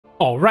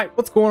All right,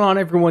 what's going on,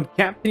 everyone?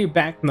 Captain here,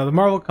 back with another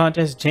Marvel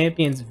Contest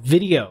Champions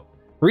video.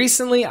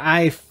 Recently,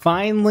 I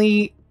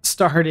finally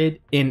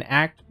started in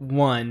Act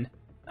 1,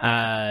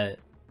 and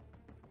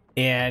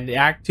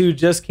Act 2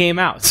 just came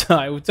out,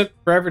 so it took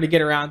forever to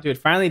get around to it.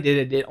 Finally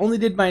did it. It only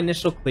did my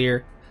initial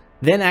clear.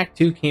 Then Act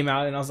 2 came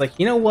out, and I was like,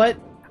 you know what?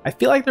 I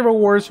feel like the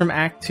rewards from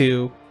Act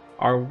 2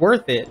 are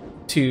worth it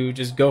to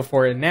just go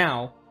for it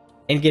now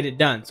and get it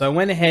done. So I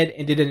went ahead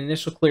and did an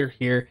initial clear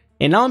here,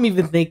 and now I'm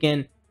even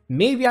thinking,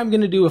 maybe I'm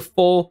going to do a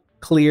full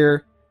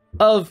clear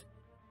of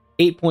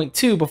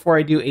 8.2 before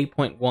I do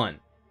 8.1.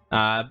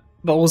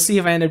 But we'll see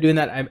if I end up doing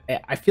that.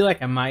 I feel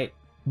like I might,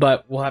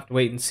 but we'll have to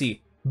wait and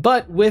see.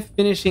 But with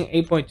finishing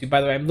 8.2,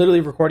 by the way, I'm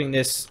literally recording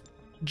this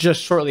just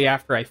shortly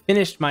after I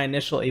finished my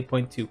initial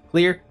 8.2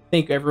 clear.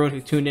 Thank you everyone who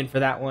tuned in for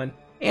that one.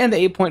 And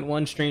the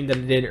 8.1 stream that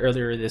I did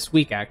earlier this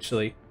week,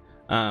 actually.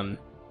 So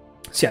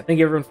yeah, thank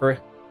you everyone for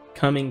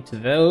coming to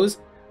those.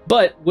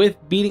 But with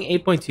beating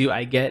 8.2,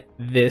 I get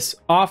this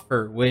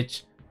offer,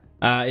 which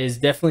is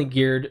definitely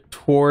geared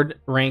toward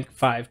rank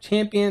 5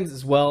 champions,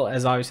 as well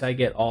as obviously I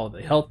get all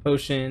the health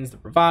potions, the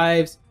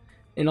revives,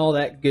 and all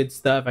that good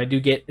stuff. I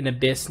do get an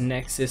Abyss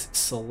Nexus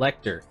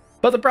Selector.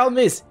 But the problem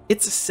is,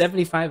 it's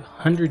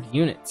 7,500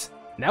 units.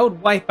 And that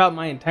would wipe out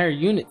my entire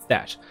unit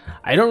stash.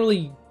 I don't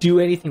really do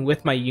anything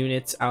with my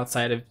units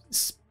outside of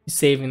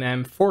saving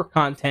them for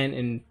content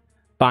and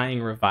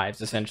buying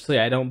revives. Essentially,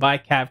 I don't buy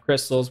cav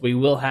crystals. We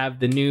will have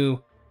the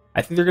new,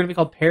 I think they're going to be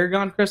called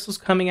Paragon crystals,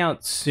 coming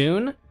out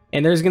soon,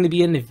 and there's going to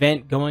be an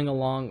event going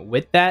along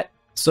with that.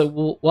 So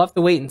we'll have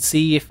to wait and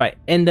see. If I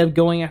end up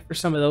going after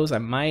some of those, I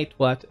might.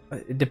 We'll have to,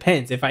 it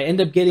depends. If I end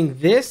up getting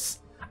this,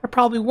 I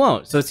probably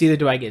won't. So it's either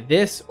do I get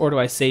this or do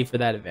I save for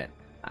that event.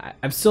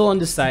 I'm still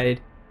undecided,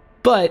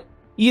 but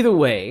either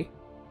way,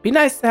 be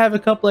nice to have a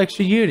couple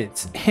extra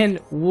units. And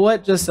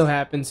what just so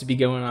happens to be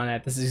going on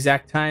at this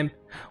exact time,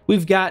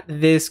 we've got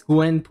this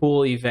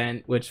Gwenpool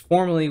event, which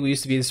formerly we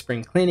used to be the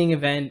spring cleaning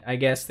event. I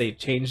guess they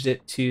changed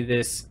it to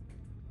this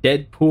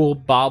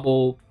Deadpool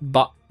Bauble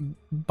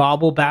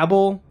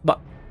Babble. But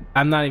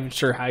I'm not even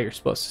sure how you're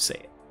supposed to say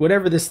it.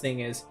 Whatever this thing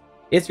is,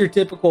 it's your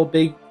typical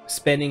big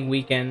spending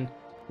weekend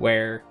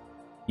where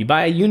you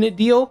buy a unit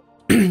deal,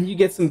 you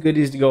get some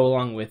goodies to go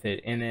along with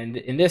it. And then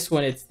in this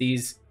one, it's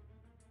these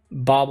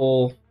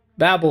Bauble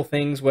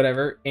things,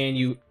 whatever, and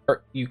you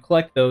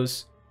collect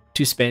those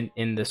to spend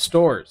in the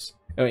stores.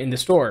 In the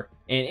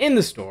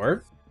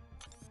store,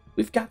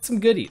 we've got some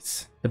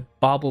goodies. The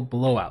Bauble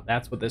Blowout,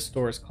 that's what this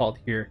store is called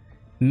here.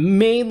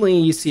 Mainly,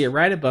 you see it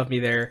right above me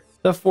there,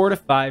 the 4 to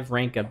 5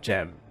 rank up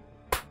gem.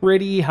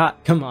 Pretty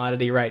hot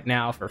commodity right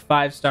now for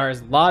 5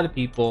 stars. A lot of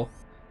people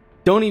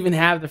don't even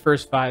have the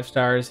first 5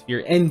 stars. If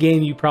you're end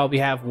game, you probably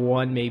have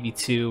 1, maybe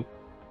 2.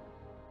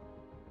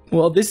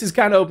 Well, this is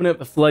kind of opening up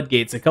the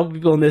floodgates. A couple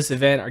people in this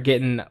event are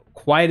getting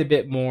quite a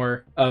bit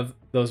more of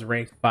those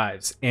rank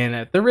 5s. And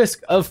at the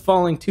risk of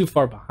falling too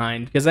far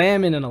behind, because I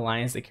am in an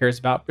alliance that cares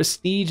about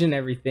prestige and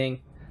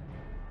everything,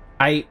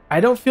 I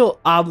don't feel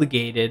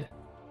obligated,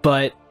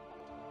 but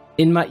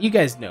you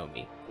guys know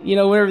me. You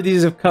know, whenever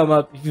these have come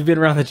up, if you've been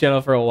around the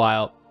channel for a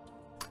while,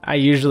 I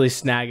usually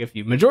snag a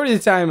few. Majority of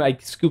the time, I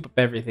scoop up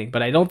everything,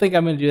 but I don't think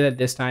I'm going to do that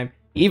this time,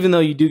 even though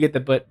you do get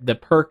the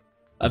perk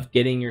of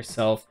getting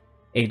yourself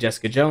a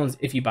Jessica Jones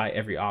if you buy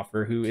every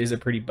offer, who is a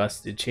pretty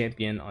busted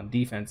champion on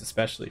defense,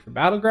 especially for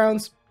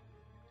Battlegrounds.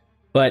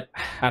 But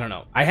I don't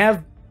know. I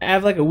have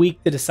like a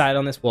week to decide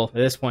on this. Well, at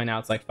this point now,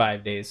 it's like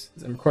 5 days.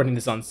 I'm recording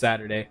this on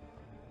Saturday.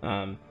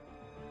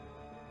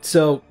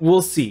 So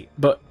we'll see.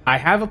 But I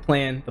have a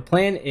plan. The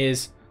plan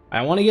is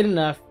I want to get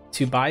enough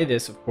to buy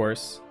this, of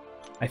course.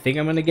 I think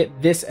I'm going to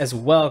get this as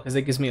well, because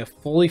it gives me a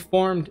fully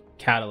formed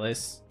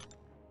catalyst,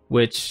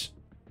 which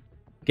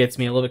gets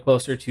me a little bit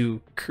closer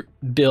to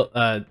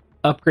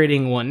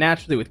upgrading one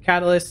naturally with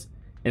catalyst.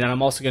 And then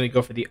I'm also going to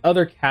go for the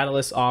other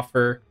catalyst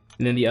offer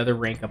and then the other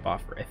rank up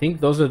offer. I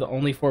think those are the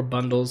only 4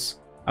 bundles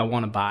I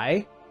want to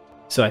buy.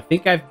 So I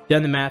think I've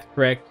done the math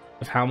correct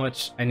of how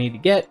much I need to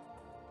get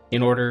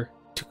in order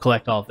to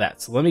collect all of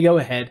that. So let me go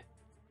ahead,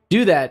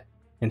 do that,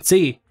 and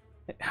see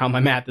how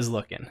my math is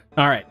looking.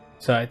 All right,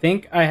 so I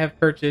think I have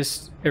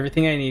purchased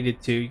everything I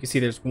needed to. You can see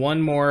there's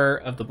one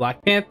more of the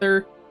Black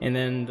Panther, and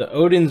then the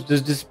Odins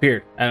just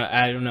disappeared.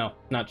 I don't know,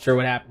 not sure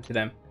what happened to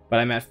them, but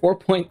I'm at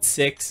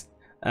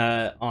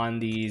 4.6 on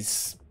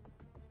this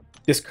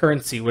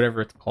currency,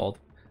 whatever it's called.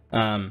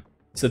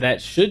 So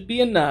that should be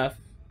enough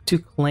to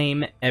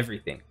claim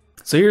everything.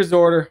 So here's the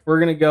order we're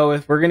gonna go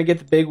with. We're gonna get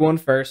the big one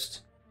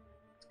first.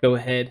 Let's go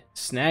ahead,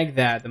 snag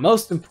that, the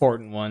most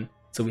important one.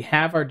 So we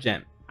have our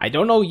gem. I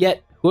don't know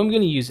yet who I'm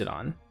gonna use it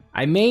on.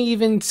 I may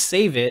even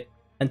save it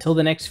until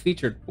the next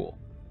featured pool.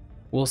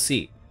 We'll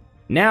see.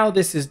 Now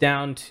this is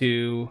down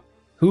to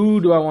who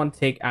do I want to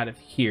take out of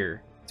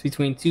here. It's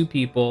between 2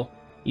 people,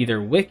 either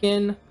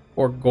Wiccan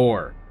or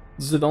Gore.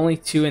 Those are the only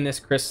 2 in this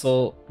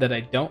crystal that I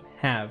don't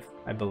have,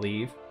 I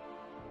believe.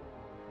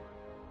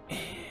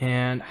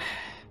 And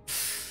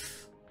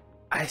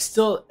I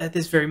still, at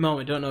this very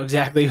moment, don't know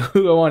exactly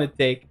who I want to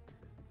take.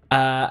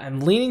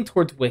 I'm leaning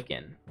towards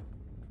Wiccan.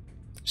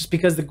 Just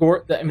because the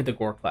gore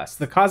class,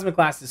 the cosmic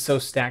class is so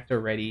stacked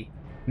already.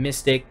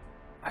 Mystic,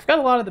 I've got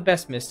a lot of the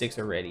best mystics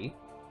already,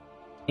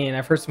 and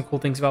I've heard some cool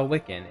things about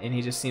Wiccan, and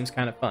he just seems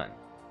kind of fun.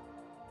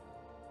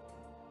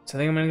 So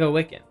I think I'm gonna go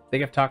Wiccan. I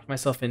think I've talked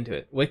myself into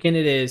it. Wiccan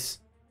it is.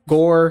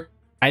 Gore,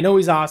 I know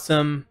he's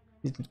awesome.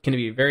 He's gonna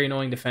be a very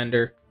annoying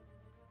defender,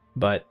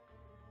 but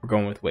we're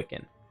going with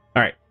Wiccan.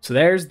 All right, so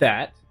there's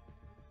that.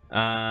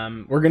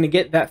 We're gonna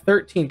get that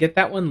 13. Get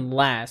that one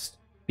last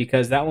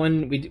because that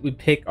one we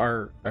pick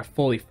our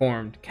fully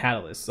formed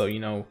catalyst. So you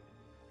know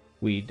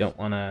we don't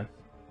want to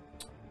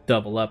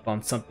double up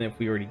on something if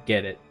we already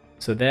get it.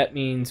 So that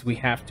means we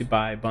have to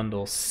buy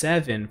bundle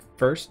 7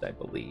 first, I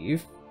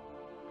believe.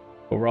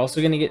 But we're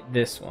also gonna get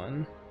this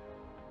one.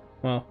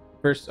 Well,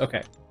 first,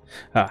 okay.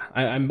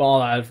 I'm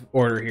all out of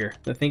order here.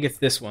 I think it's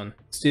this one.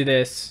 Let's do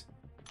this.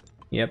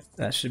 Yep,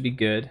 that should be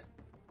good.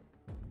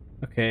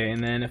 Okay,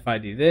 and then if I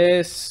do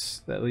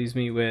this, that leaves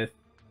me with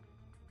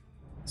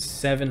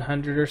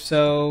 700 or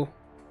so.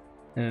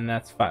 And then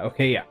that's 5.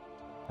 Okay, yeah.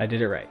 I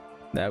did it right.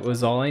 That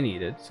was all I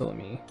needed. So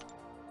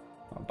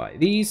I'll buy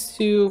these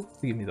 2.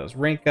 Give me those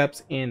rank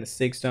ups and the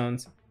sig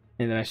stones.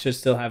 And then I should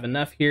still have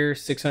enough here.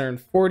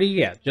 640.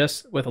 Yeah,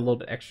 just with a little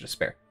bit extra to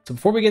spare. So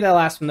before we get that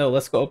last one, though,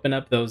 let's go open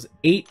up those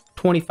 8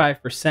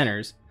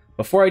 25%ers.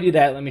 Before I do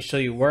that, let me show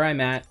you where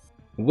I'm at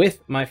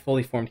with my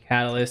fully formed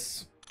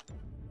catalysts.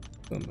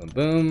 Boom, boom,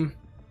 boom.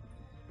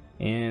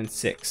 And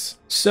 6.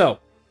 So,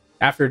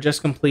 after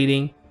just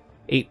completing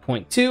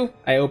 8.2,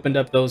 I opened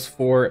up those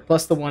 4,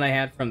 plus the one I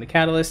had from the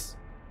catalyst,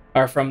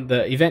 or from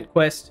the event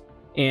quest.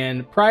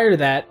 And prior to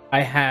that,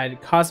 I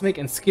had Cosmic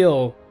and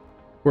Skill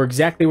were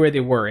exactly where they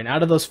were. And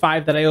out of those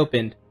 5 that I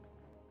opened,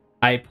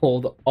 I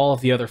pulled all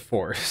of the other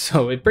 4.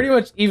 So it pretty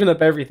much evened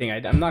up everything.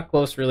 I'm not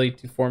close really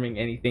to forming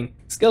anything.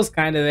 Skill's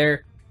kind of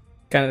there,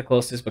 kind of the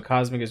closest, but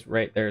Cosmic is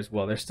right there as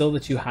well. They're still the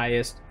 2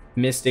 highest.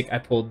 Mystic, I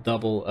pulled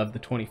double of the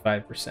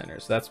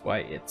 25%ers. So that's why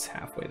it's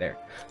halfway there.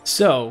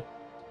 So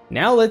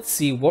now let's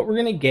see what we're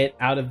going to get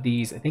out of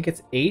these. I think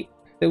it's 8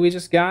 that we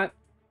just got.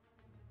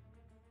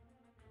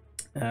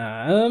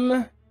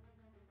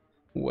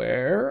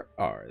 Where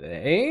are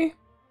they?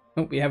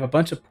 Oh, we have a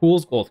bunch of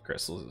pools gold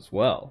crystals as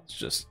well. It's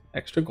just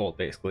extra gold,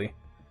 basically.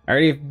 I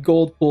already have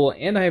gold pool,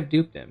 and I have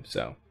duped him,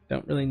 so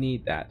don't really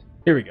need that.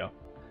 Here we go.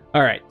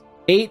 All right,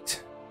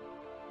 8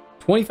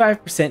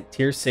 25%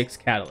 tier 6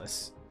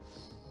 catalysts.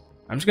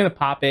 I'm just gonna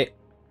pop it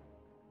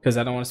because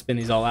I don't want to spin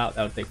these all out.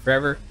 That would take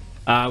forever.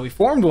 We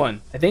formed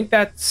one. I think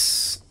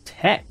that's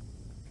tech.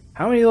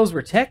 How many of those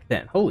were tech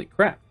then? Holy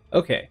crap.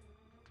 Okay.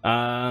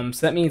 So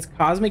that means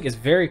Cosmic is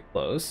very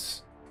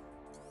close.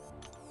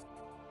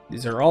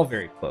 These are all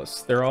very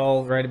close. They're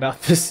all right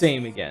about the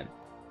same again.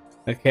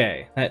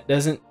 Okay, that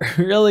doesn't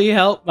really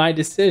help my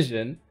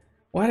decision.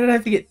 Why did I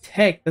have to get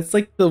tech? That's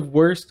like the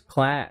worst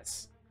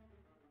class.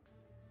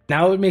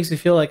 Now it makes me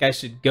feel like I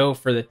should go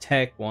for the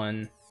tech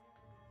one.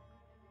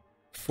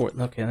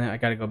 Okay, I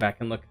gotta go back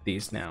and look at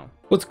these now.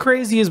 What's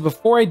crazy is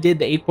before I did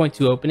the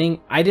 8.2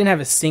 opening, I didn't have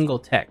a single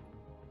tech.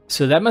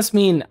 So that must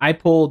mean I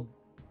pulled...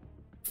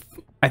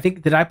 I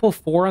think, did I pull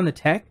 4 on the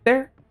tech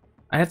there?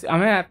 I'm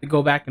gonna have to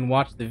go back and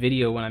watch the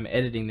video when I'm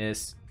editing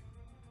this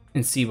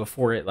and see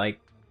before it like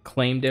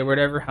claimed it or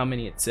whatever how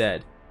many it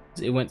said.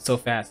 It went so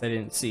fast I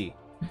didn't see.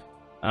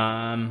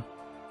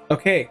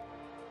 Okay,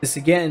 this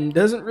again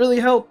doesn't really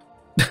help.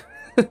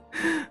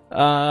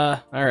 All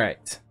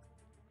right.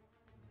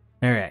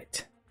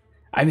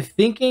 I'm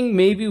thinking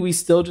maybe we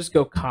still just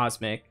go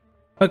Cosmic.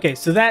 Okay,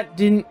 so that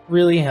didn't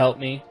really help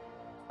me.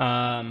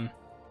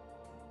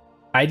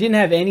 I didn't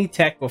have any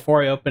tech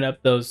before I opened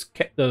up those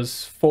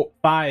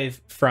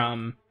 5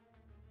 from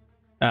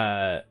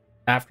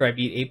after I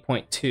beat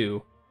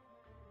 8.2.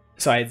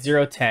 So I had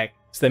 0 tech.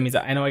 So that means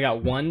I know I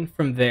got 1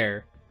 from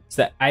there.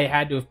 So that I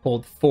had to have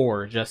pulled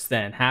 4 just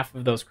then. Half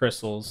of those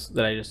crystals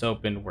that I just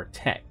opened were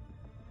tech.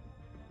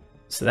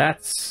 So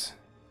that's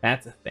a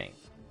thing.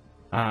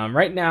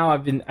 Right now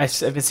I've been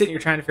sitting here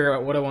trying to figure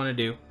out what I want to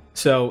do.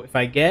 So if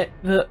I get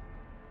the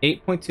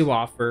 8.2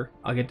 offer,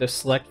 I'll get to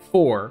select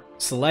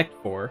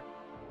 4.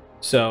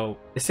 So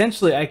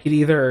essentially I could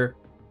either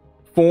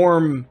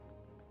form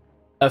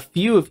a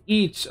few of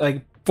each,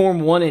 like form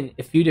one in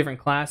a few different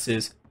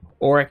classes,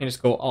 or I can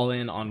just go all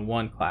in on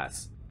one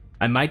class.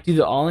 I might do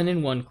the all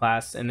in one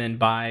class and then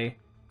buy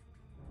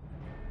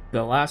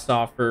the last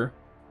offer,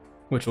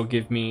 which will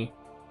give me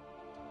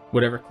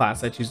whatever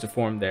class I choose to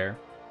form there.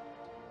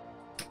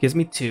 It gives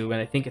me 2,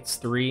 and I think it's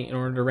 3 in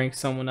order to rank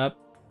someone up.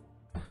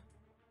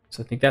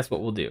 So I think that's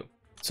what we'll do.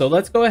 So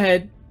let's go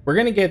ahead. We're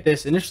going to get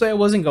this. Initially I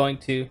wasn't going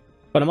to,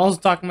 but I'm also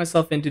talking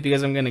myself into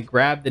because I'm going to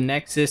grab the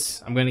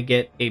Nexus. I'm going to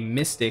get a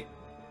Mystic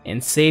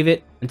and save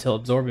it until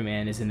Absorbing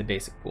Man is in the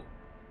basic pool.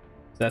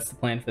 So that's the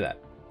plan for that.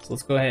 So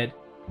let's go ahead,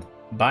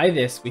 buy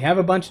this. We have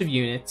a bunch of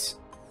units.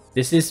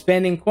 This is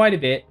spending quite a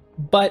bit,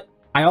 but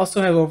I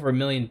also have over 1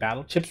 million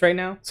battle chips right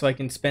now, so I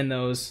can spend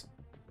those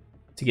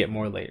to get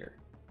more later.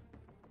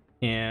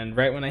 And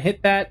right when I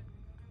hit that,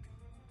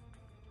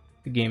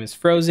 the game is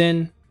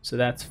frozen, so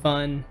that's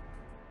fun.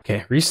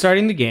 Okay,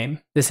 restarting the game.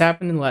 This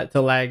happened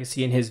to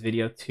Legacy in his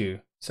video too.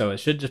 So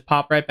it should just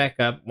pop right back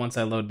up once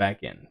I load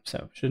back in.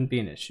 So shouldn't be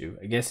an issue.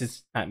 I guess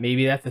it's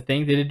maybe that's the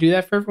thing. Did it do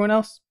that for everyone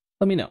else?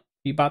 Let me know.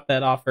 If you bought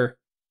that offer,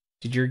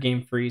 did your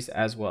game freeze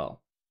as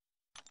well?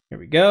 Here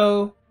we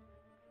go.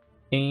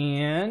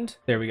 And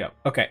there we go.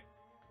 Okay.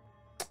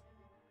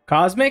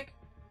 Cosmic.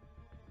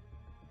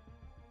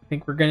 I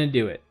think we're going to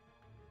do it.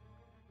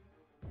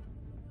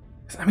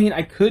 I mean,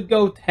 I could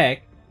go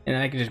tech, and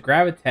then I could just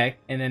grab a tech,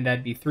 and then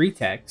that'd be 3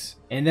 techs,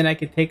 and then I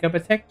could take up a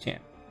tech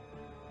champ.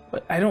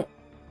 But I don't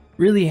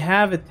really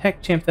have a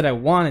tech champ that I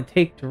want to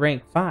take to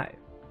rank 5.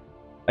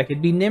 Like,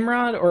 it'd be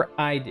Nimrod or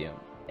Idoom.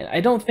 And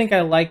I don't think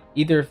I like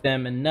either of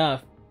them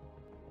enough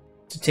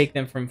to take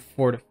them from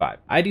 4 to 5.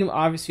 Idoom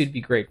obviously would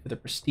be great for the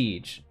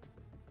prestige.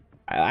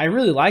 I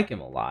really like him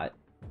a lot.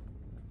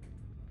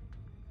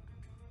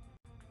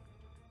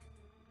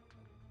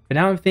 But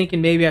now I'm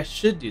thinking maybe I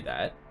should do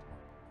that.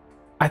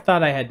 I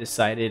thought I had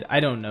decided. I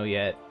don't know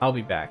yet. I'll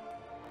be back.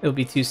 It'll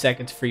be 2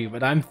 seconds for you,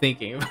 but I'm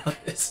thinking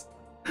about this.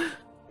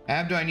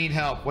 Abdo, I need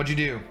help. What'd you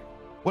do?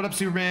 What up,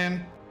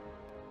 Superman?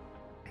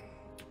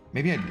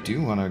 Maybe I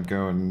do want to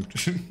go and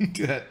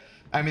do that.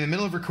 I'm in the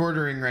middle of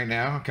recording right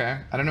now. Okay.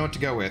 I don't know what to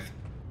go with.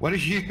 What do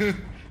you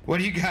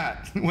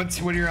got?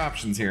 What are your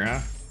options here,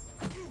 huh?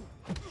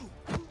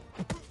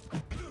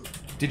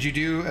 Did you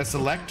do a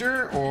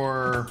selector,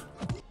 or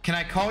can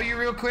I call you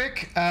real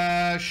quick?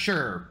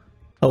 Sure.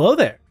 Hello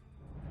there.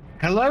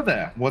 Hello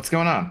there. What's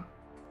going on?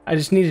 I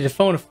just needed to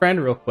phone a friend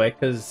real quick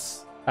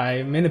because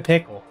I'm in a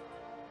pickle.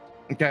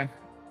 Okay.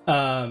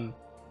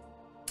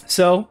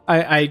 So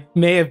I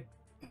may have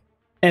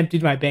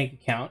emptied my bank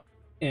account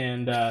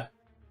and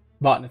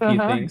bought a few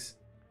things,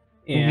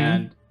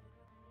 and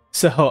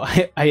so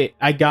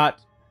I got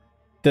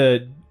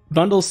the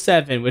bundle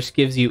 7, which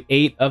gives you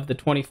 8 of the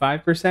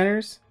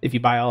 25%ers if you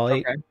buy all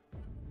 8,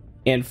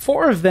 and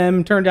 4 of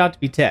them turned out to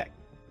be tech.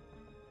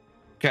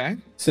 Okay.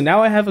 So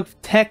now I have a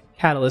tech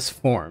catalyst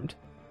formed,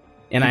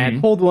 and I had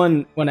pulled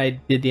one when I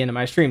did the end of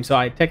my stream, so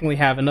I technically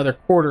have another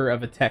quarter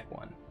of a tech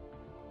one.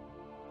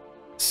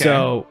 Okay.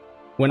 So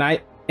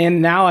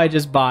now I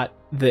just bought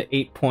the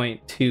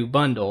 8.2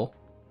 bundle.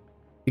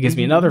 It gives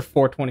me another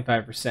 4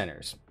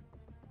 25%ers.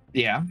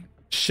 Yeah.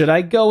 Should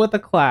I go with a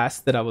class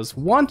that I was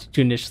wanting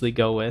to initially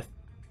go with,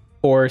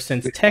 or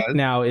since tech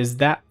now is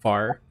that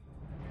far,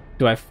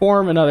 do I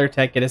form another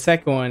tech, get a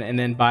second one, and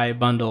then buy a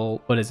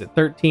bundle,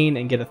 13,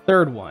 and get a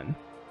third one?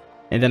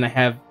 And then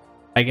I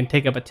can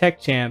take up a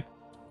tech champ,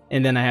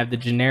 and then I have the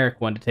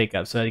generic one to take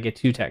up, so I get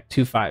 2 tech,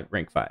 2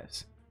 rank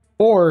 5s.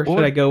 Or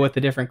should I go with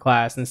a different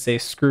class and say,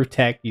 screw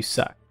tech, you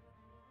suck?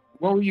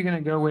 What were you going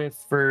to go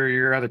with for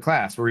your other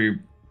class? What were you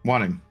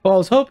wanting? Well, I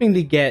was hoping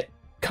to get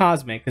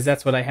Cosmic, because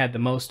that's what I had the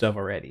most of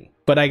already.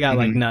 But I got,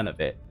 like, none of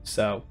it.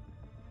 So,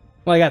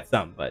 well, I got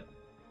some, but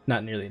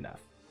not nearly enough.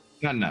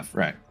 Not enough,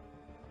 right.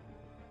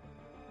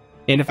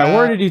 And if I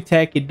were to do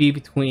tech, it'd be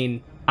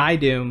between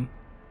Idoom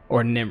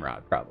or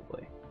Nimrod,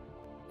 probably.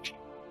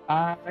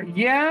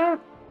 Yeah.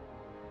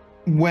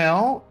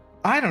 Well,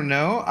 I don't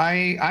know.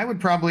 I would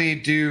probably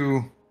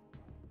do...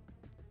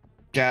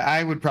 Yeah,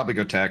 I would probably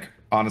go tech,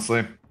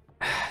 honestly.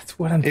 That's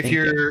what I'm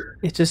thinking.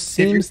 It just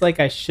seems like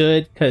I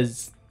should,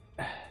 because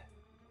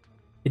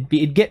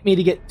it'd get me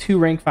to get 2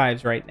 rank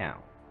 5s right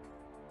now.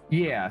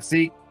 Yeah,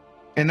 see,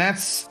 and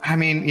that's, I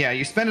mean, yeah,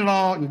 you spend it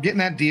all, you're getting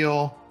that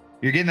deal,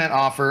 you're getting that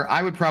offer.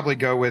 I would probably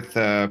go with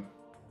tech,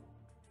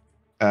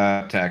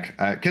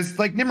 because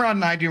like Nimrod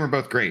and Idoom are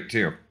both great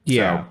too.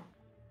 Yeah. So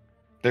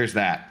there's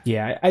that.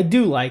 Yeah, I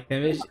do like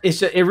them.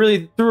 It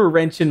really threw a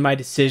wrench in my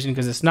decision,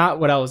 because it's not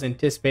what I was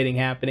anticipating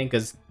happening,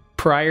 because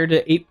prior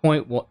to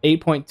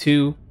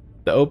 8.2,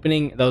 the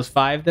opening, those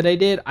 5 that I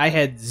did, I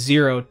had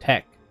 0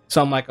 tech.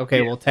 So I'm like,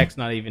 okay, well, tech's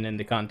not even in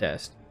the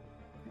contest.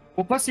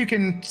 Well, plus you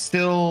can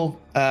still,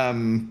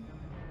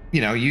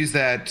 use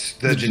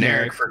the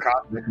generic for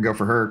Cosmic and go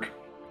for Herc.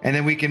 And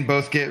then we can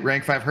both get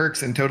rank 5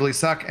 Hercs and totally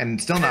suck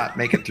and still not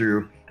make it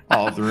through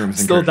all of the rooms.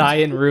 Still die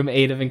in room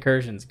 8 of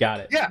incursions. Got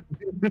it. Yeah.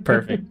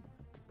 Perfect.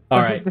 All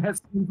right. That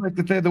seems like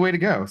the way to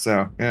go.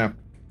 So, yeah.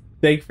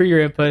 Thank you for your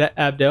input,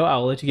 Abdo.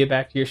 I'll let you get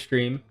back to your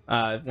stream.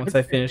 Once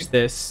I finish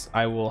this,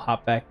 I will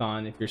hop back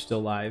on if you're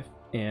still live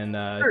and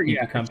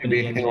keep you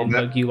company and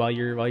bug you while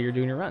you're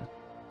doing your run.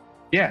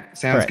 Yeah,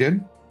 sounds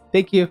good.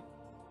 Thank you.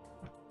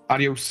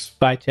 Adios.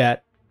 Bye,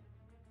 chat.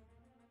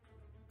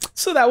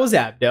 So that was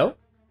Abdo.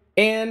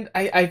 And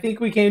I think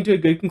we came to a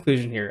good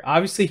conclusion here.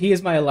 Obviously, he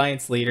is my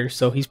alliance leader,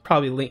 so he's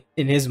probably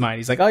in his mind.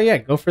 He's like, oh yeah,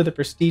 go for the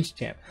prestige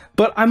champ.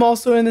 But I'm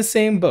also in the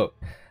same boat.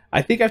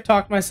 I think I've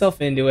talked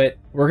myself into it.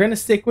 We're going to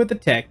stick with the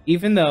tech,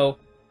 even though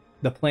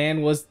the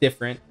plan was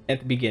different at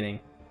the beginning.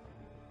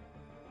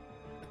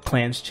 The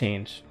plans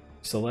change.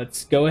 So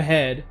let's go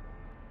ahead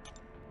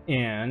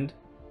and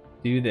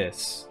do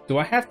this. Do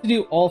I have to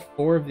do all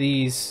 4 of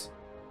these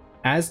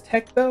as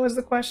tech, though, is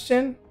the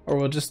question? Or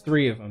will just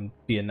 3 of them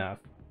be enough?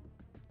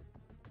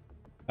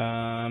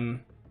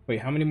 Wait,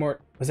 how many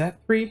more? Was that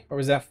 3 or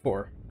was that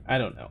 4? I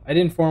don't know. I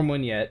didn't form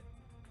one yet.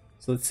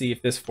 So let's see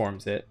if this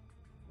forms it.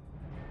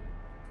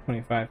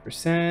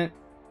 25%.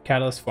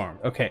 Catalyst formed.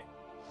 Okay.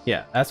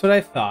 Yeah, that's what I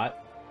thought.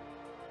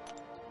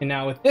 And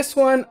now with this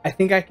one, I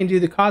think I can do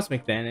the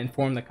Cosmic then and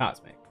form the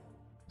Cosmic.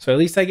 So at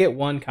least I get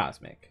one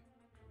Cosmic.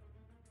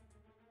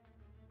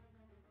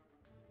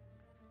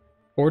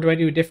 Or do I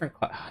do a different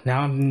class?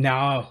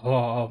 Now,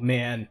 oh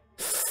man.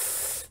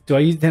 Do I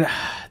use then?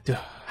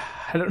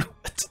 I don't know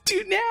what to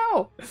do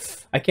now.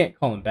 I can't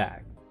call him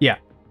back. Yeah,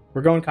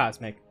 we're going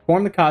Cosmic.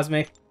 Form the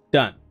Cosmic.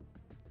 Done.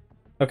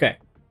 Okay.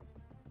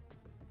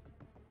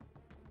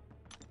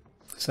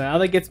 So now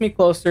that gets me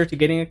closer to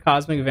getting a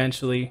Cosmic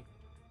eventually.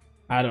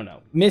 I don't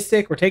know.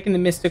 Mystic, we're taking the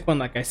Mystic one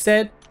like I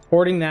said.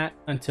 Hoarding that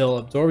until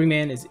Absorbing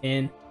Man is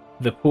in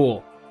the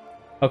pool.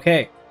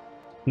 Okay.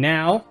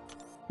 Now,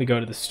 we go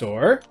to the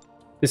store.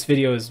 This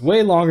video is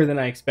way longer than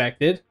I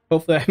expected.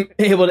 Hopefully I'm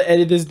able to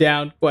edit this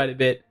down quite a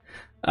bit.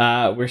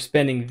 We're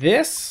spending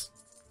this.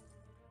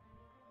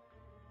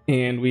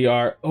 And we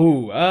are...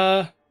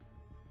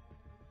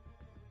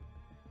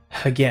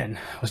 Again,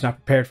 I was not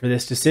prepared for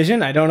this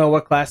decision. I don't know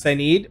what class I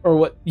need or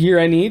what year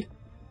I need.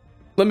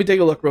 Let me take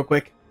a look real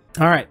quick.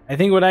 All right, I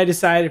think what I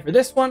decided for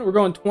this one, we're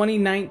going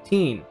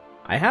 2019.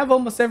 I have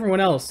almost everyone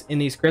else in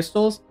these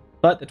crystals,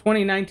 but the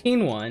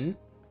 2019 one,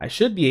 I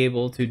should be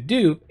able to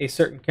dupe a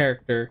certain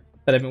character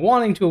that I've been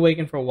wanting to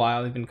awaken for a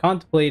while. I've been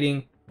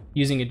contemplating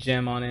using a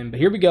gem on him, but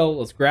here we go.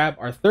 Let's grab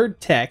our third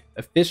tech,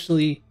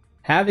 officially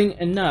having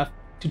enough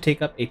to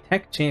take up a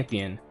tech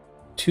champion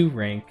to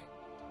rank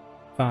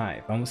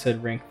 5. I almost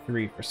said rank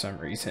 3 for some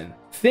reason.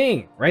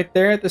 Thing, right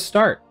there at the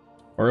start.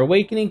 Or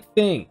awakening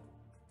thing.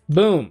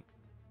 Boom.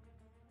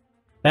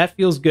 That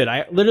feels good.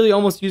 I literally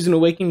almost used an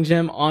awakening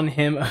gem on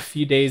him a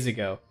few days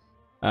ago.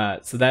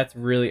 So that's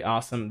really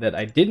awesome that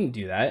I didn't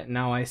do that.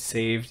 Now I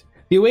saved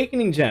the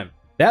awakening gem.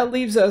 That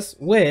leaves us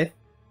with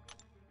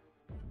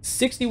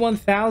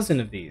 61,000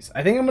 of these.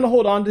 I think I'm going to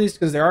hold on to these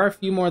because there are a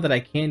few more that I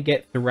can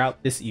get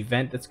throughout this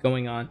event that's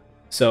going on.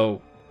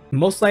 So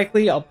most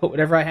likely I'll put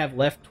whatever I have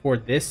left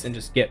toward this and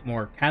just get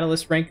more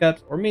catalyst rank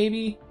ups, or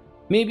maybe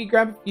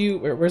grab a few.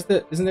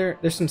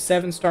 There's some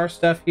 7-star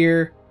stuff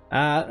here.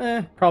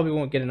 Probably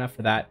won't get enough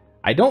for that.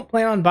 I don't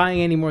plan on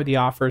buying any more of the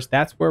offers.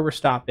 That's where we're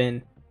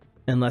stopping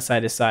unless I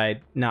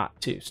decide not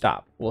to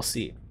stop. We'll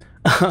see.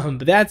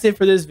 But that's it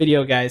for this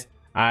video, guys.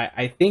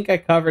 I think I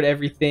covered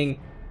everything.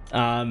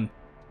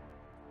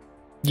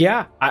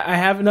 Yeah, I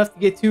have enough to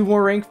get 2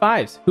 more rank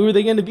 5s. Who are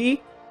they going to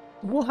be?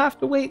 We'll have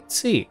to wait and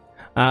see.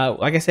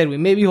 Like I said, we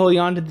may be holding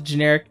on to the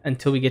generic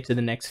until we get to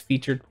the next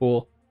featured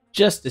pool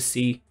just to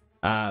see,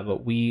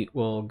 but we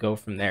will go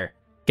from there.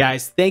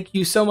 Guys, thank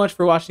you so much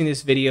for watching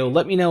this video.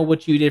 Let me know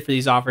what you did for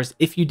these offers.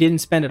 If you didn't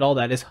spend it all,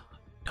 that is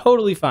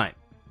totally fine.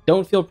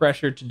 Don't feel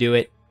pressured to do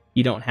it.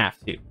 You don't have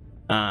to.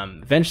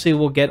 Eventually,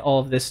 we'll get all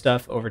of this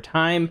stuff over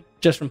time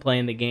just from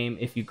playing the game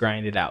if you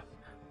grind it out.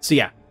 So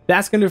yeah,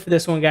 that's going to do it for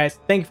this one, guys.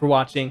 Thank you for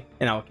watching,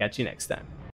 and I will catch you next time.